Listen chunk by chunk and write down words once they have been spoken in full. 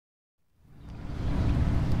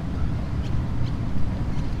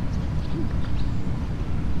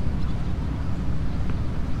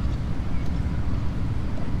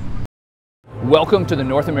Welcome to the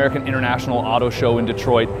North American International Auto Show in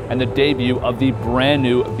Detroit and the debut of the brand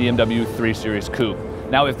new BMW 3 Series Coupe.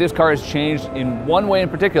 Now, if this car has changed in one way in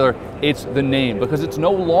particular, it's the name, because it's no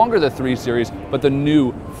longer the 3 Series, but the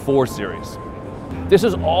new 4 Series. This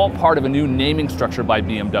is all part of a new naming structure by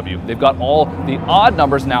BMW. They've got all the odd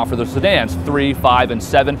numbers now for the sedans, 3, 5, and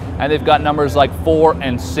 7, and they've got numbers like 4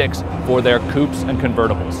 and 6 for their coupes and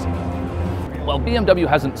convertibles. While BMW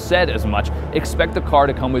hasn't said as much, expect the car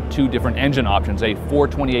to come with two different engine options, a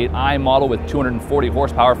 428i model with 240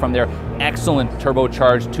 horsepower from their excellent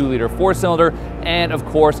turbocharged 2-liter 4-cylinder, and of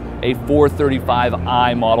course a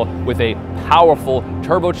 435i model with a powerful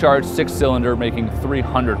turbocharged 6-cylinder making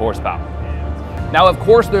 300 horsepower. Now, of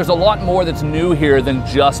course, there's a lot more that's new here than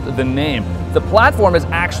just the name. The platform has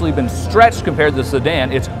actually been stretched compared to the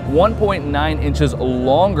sedan. It's 1.9 inches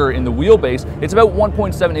longer in the wheelbase. It's about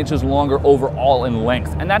 1.7 inches longer overall in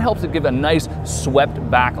length, and that helps it give a nice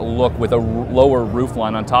swept back look with a lower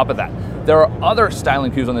roofline on top of that. There are other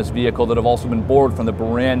styling cues on this vehicle that have also been borrowed from the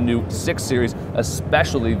brand new 6 Series,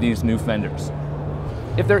 especially these new fenders.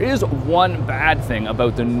 If there is one bad thing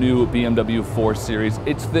about the new BMW 4 Series,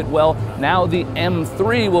 it's that, well, now the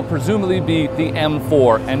M3 will presumably be the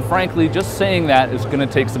M4, and frankly, just saying that is going to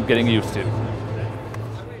take some getting used to.